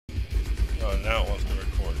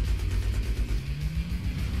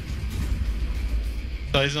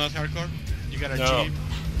So it's not hardcore? You got a No. Jeep?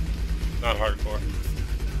 Not hardcore.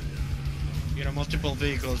 You got multiple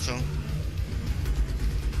vehicles, so...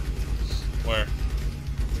 Where?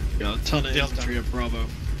 Got a ton of Delta. infantry at Bravo.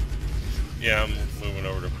 Yeah, I'm moving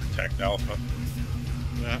over to protect Alpha.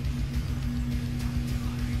 Yeah.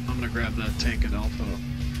 I'm gonna grab that tank at Alpha.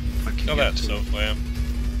 I can Kill get that to it. SOFLAM.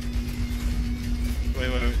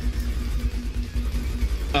 Wait.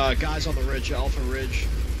 Guys on the ridge, Alpha Ridge.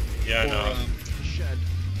 Yeah, I know. The shed.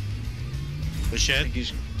 The I shed? think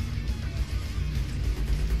he's...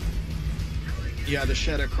 Yeah, the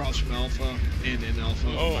shed across from Alpha and in Alpha.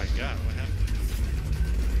 Oh my god, what happened?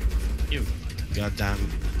 You goddamn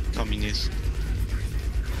communist.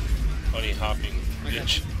 Bunny hopping I got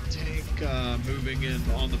bitch. the tank moving in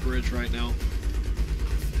on the bridge right now.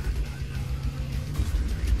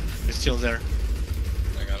 It's still there.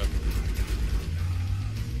 I got him.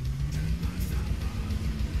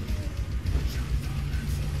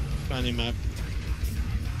 Funny map.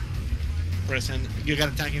 Present. You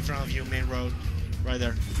got a tank in front of you, main road. Right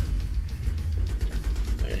there.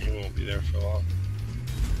 Yeah, he won't be there for long.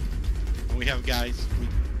 And we have guys. We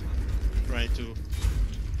try to...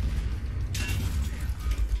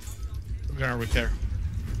 We're gonna repair.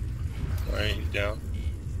 Alright, he's down.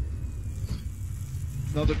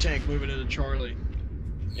 Another tank moving into Charlie.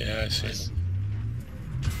 Yeah, I see Nice. him.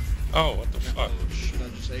 Oh, what the fuck? Oh shit, I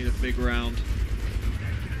just ate a big round.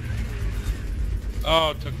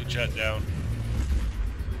 Oh, took the jet down.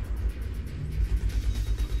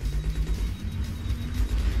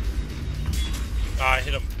 Ah, I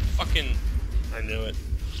hit him. Fucking... I knew it.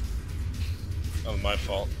 That was my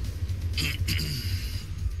fault.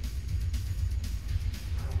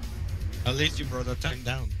 At least you brought that tank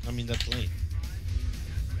down. I mean, that plane.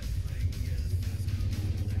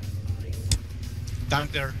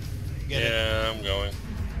 Tank there. Get it. Yeah, I'm going.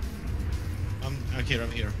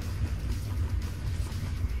 I'm here.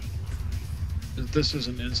 This is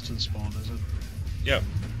an instant spawn, is it? Yep.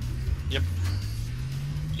 Yep.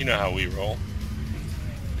 You know how we roll.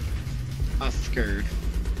 I'm scared.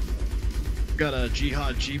 Got a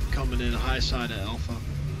Jihad Jeep coming in high side at Alpha.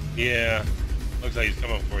 Yeah. Looks like he's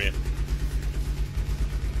coming for you.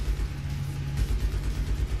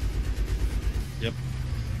 Yep.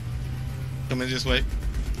 Coming this way.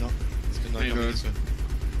 No, it's not Main coming road. this way.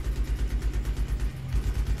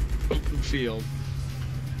 Open field.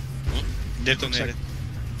 Detonated.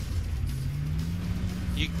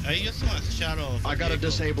 I just saw a shadow of I got a vehicle.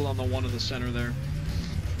 disable on the one in the center there.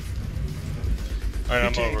 Alright,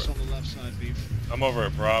 I'm Two tanks over. on the left side, Beef. I'm over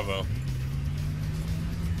at Bravo.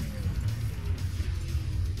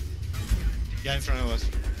 Yeah, in front of us.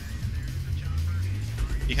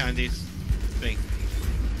 Behind this thing.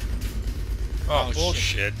 Oh, Oh,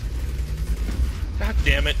 bullshit. God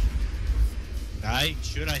damn it. I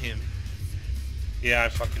shoot at him. Yeah, I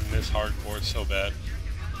fucking miss hardcore so bad.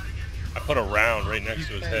 I put a round right next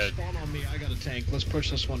to his head. Spawn on me, I got a tank. Let's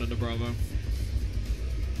push this one into Bravo.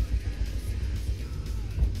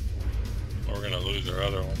 Or we're gonna lose our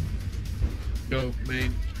other one. Go,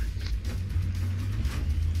 main.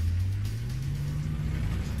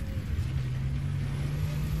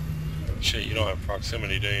 Shit, you don't have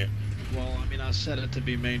proximity, do you? Well, I mean, I set it to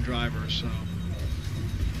be main driver, so...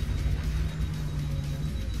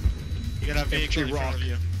 You got a vehicle in front rock. of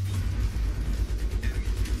you.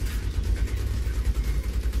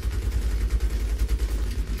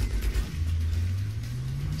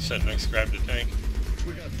 Set next, grab the tank.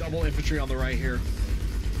 We got double infantry on the right here.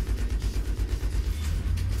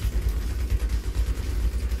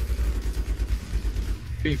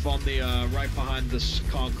 Beef on the right behind this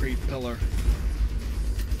concrete pillar.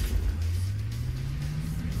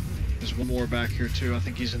 There's one more back here too. I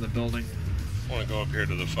think he's in the building. I wanna go up here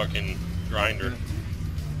to the fucking grinder.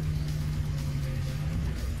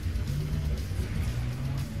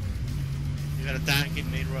 You got a tank in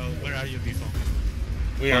main road. Where are you, before?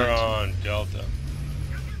 We are on Delta.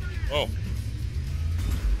 Oh,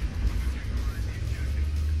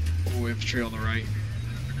 Oh, infantry on the right.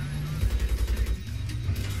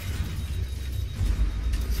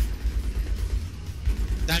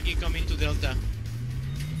 Tank coming to Delta.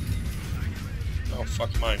 oh fuck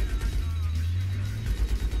mine.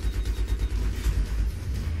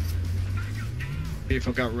 Beef,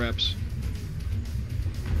 I've got reps.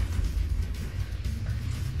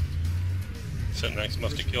 Set next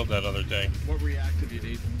must have killed that other tank. What reactive you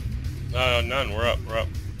need? No, none. We're up. We're up.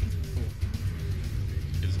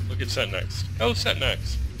 Look at set next. Go set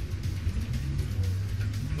next.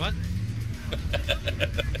 What?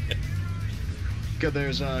 Good,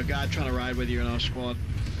 there's a guy trying to ride with you in our squad.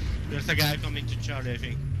 There's a guy coming to Charlie, I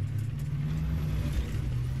think.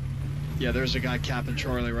 Yeah, there's a guy capping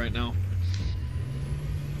Charlie right now.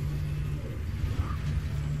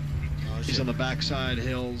 Oh, He's shit. on the backside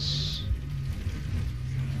hills.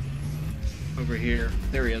 Over here.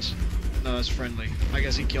 There he is. No, that's friendly. I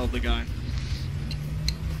guess he killed the guy.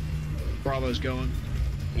 Bravo's going.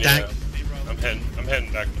 Yeah, Tank. Hey, bro. I'm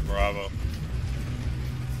heading back to Bravo.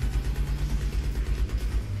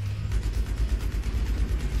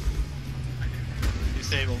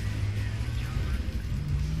 Disable.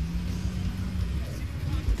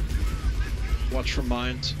 Watch for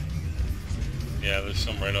mines. Yeah, there's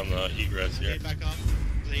some right on the egress here. Okay, back up,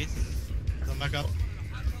 please. Come back up.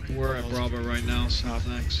 We're at Bravo right now, south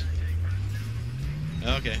next.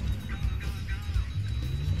 Okay.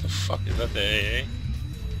 The fuck is that? The AA?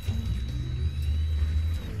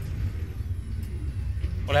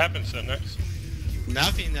 What happened, Next?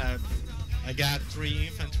 Nothing. I got 3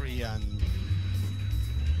 infantry and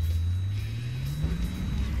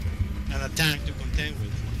a tank to contend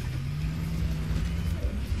with.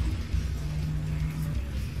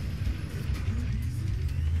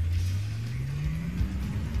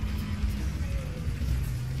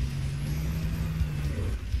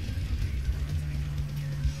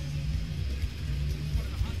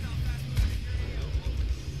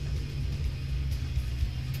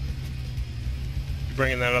 You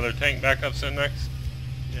bringing that other tank back up, Next?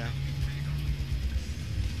 Yeah.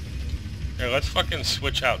 Here, let's fucking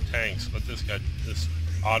switch out tanks. Let this guy, this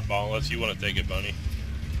oddball, unless you want to take it, Bunny.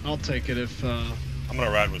 I'll take it if, I'm gonna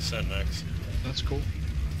ride with Next. that's cool.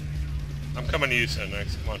 I'm coming to you,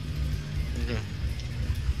 Next. Come on. Okay.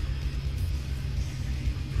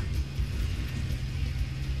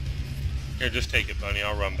 Here, just take it, Bunny.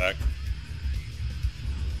 I'll run back.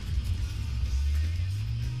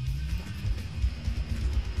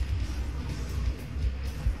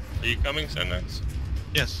 Are you coming, Next?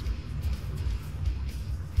 Yes.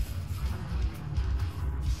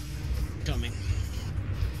 Coming.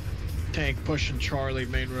 Tank pushing Charlie,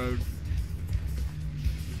 main road.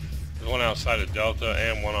 There's one outside of Delta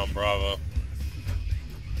and one on Bravo.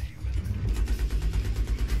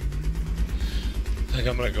 I think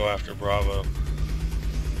I'm gonna go after Bravo.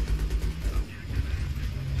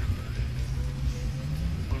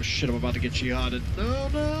 Oh shit, I'm about to get jihaded. No,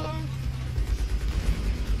 no.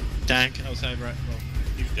 Tank outside right. Well,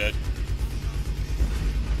 He's dead.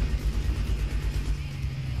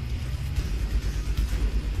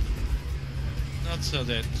 not so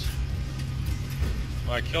dead.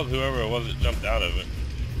 Well, I killed whoever it was that jumped out of it.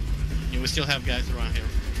 You will still have guys around here.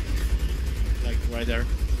 Like right there.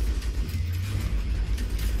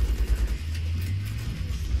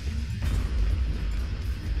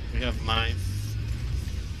 We have mines.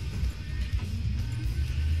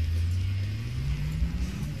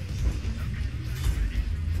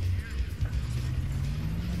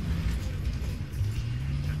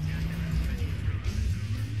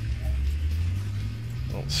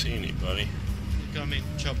 I don't see anybody. Coming,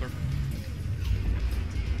 chopper.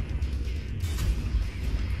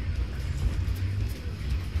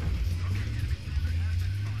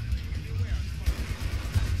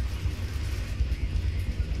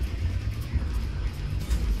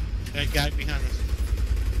 That guy behind us.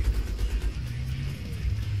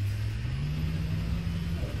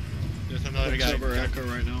 There's another Looks guy. over Echo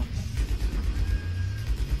right now.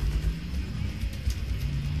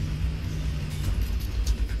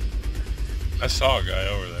 I saw a guy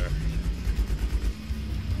over there.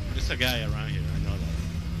 There's a guy around here, I know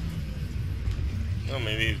that. Oh,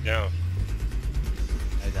 maybe he's down.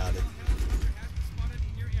 I doubt it.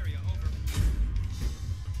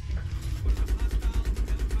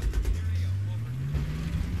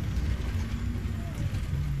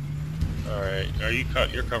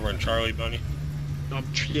 Alright, you're covering Charlie, Bunny?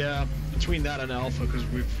 Yeah, between that and Alpha, because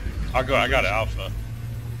we've... I got Alpha.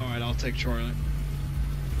 Alright, I'll take Charlie.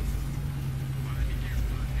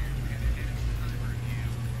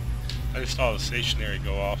 I just saw the stationary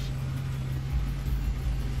go off.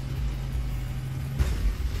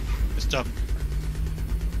 Stop.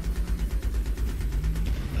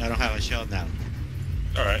 I don't have a shot now.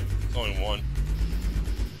 Alright, it's only one.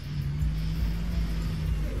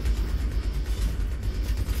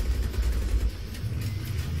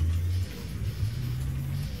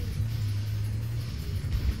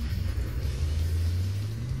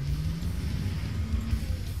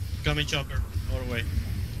 Coming chopper, all the way.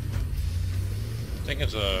 I think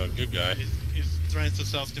it's a good guy. He's trying to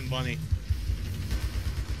soften Bunny.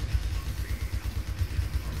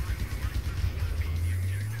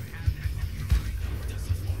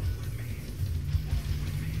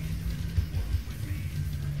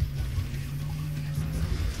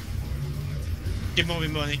 Keep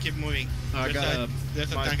moving, Bonnie, keep moving. I got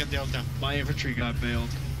There's a tank at Delta. my infantry got bailed.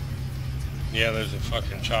 Yeah, there's a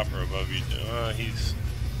fucking chopper above you. He's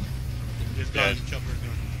This dead. guy's chopper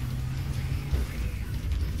gone.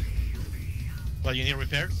 Well, you need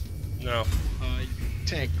repairs? No.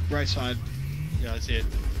 Tank, right side. Yeah, I see it.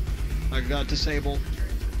 I got disabled.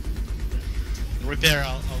 Repair,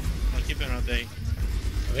 I'll keep it on a day.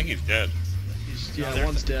 I think he's dead. Yeah, there's-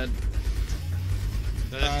 one's dead.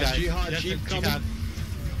 This guy, Jihad that's Jeep a coming. Jihad.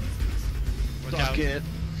 Watch Fuck out. it.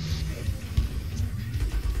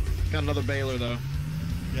 Got another bailer though.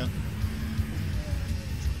 Yeah.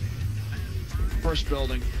 First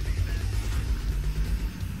building.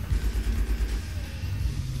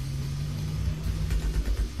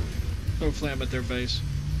 Throw flam at their base.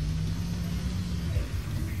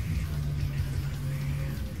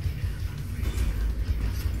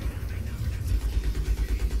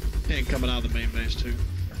 Tank coming out of the main base too.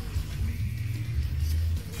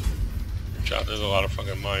 Shot, there's a lot of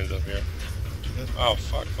fucking mines up here. Oh,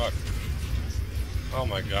 fuck. Oh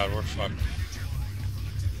my god, we're fucked.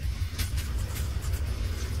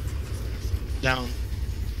 Down.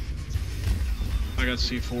 I got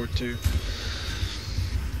C4 too.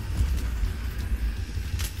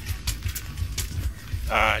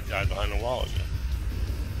 Ah, I died behind the wall again.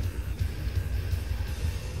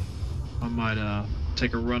 I might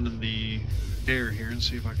take a run in the air here and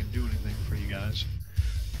see if I can do anything for you guys.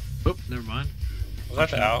 Oop, never mind. Was that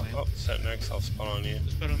the Fucking out? man. Oh, set next, I'll spawn on you.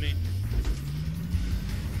 Just put on me.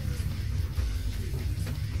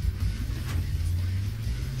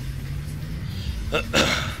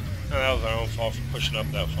 That was our own fault for pushing up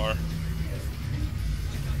that far.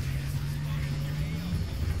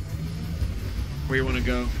 Where you want to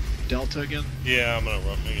go? Delta again? Yeah, I'm gonna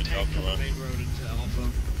make a Tank Delta on the run. main road into Alpha.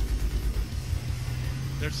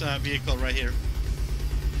 There's a vehicle right here.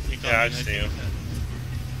 Yeah, I see him.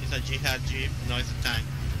 It's a Jihad Jeep. No, it's a tank.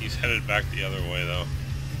 He's headed back the other way though.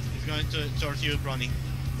 He's going towards you, Ronnie.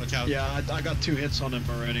 Watch out. Yeah, I got 2 hits on him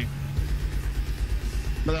already.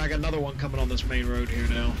 But I got another one coming on this main road here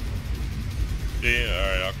now. Yeah,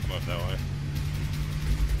 alright, I'll come up that way.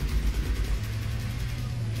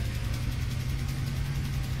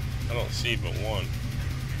 I don't see but one.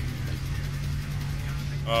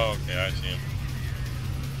 Oh, okay, I see him.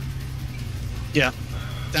 Yeah.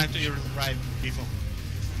 Tank to your right, people.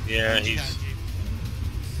 Yeah, Jihad he's... Jeep.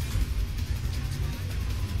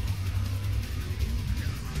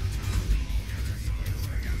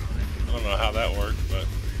 I don't know how that worked, but...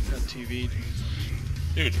 Got TV.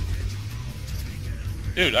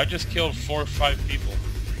 Dude, I just killed 4 or 5 people.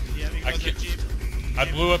 Yeah, I because the ki- Jeep. I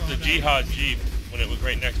came blew up the from Jihad Jeep when it was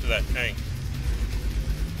right next to that tank.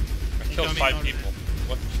 I killed Incoming 5 order. people.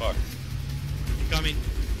 What the fuck? Coming.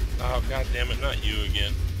 Oh, god damn it, not you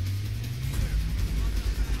again.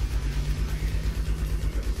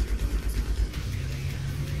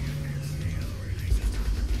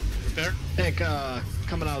 Repair. Tank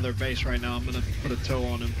coming out of their base right now. I'm gonna put a tow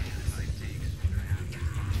on him.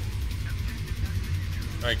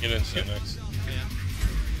 Alright, get in, sit next. Yeah.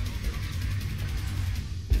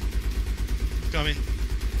 Coming.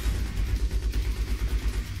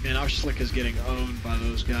 Man, our slick is getting owned by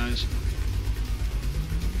those guys.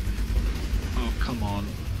 Oh, come on.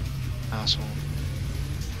 Asshole.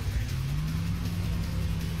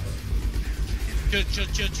 Shoot.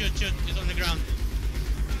 It's on the ground.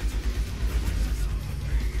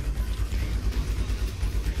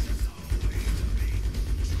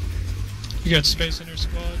 You got space in your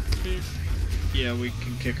squad, Beef? Yeah, we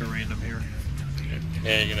can kick a random here.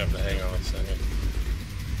 Yeah, you're gonna have to hang on a second.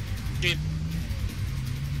 Jeep.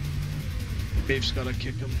 Beef's gotta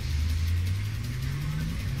kick him.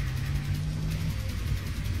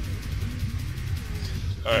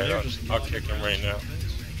 Alright, They're just I'll not kick him right now.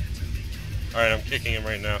 base. Alright, I'm kicking him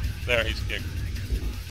right now. There, he's kicked.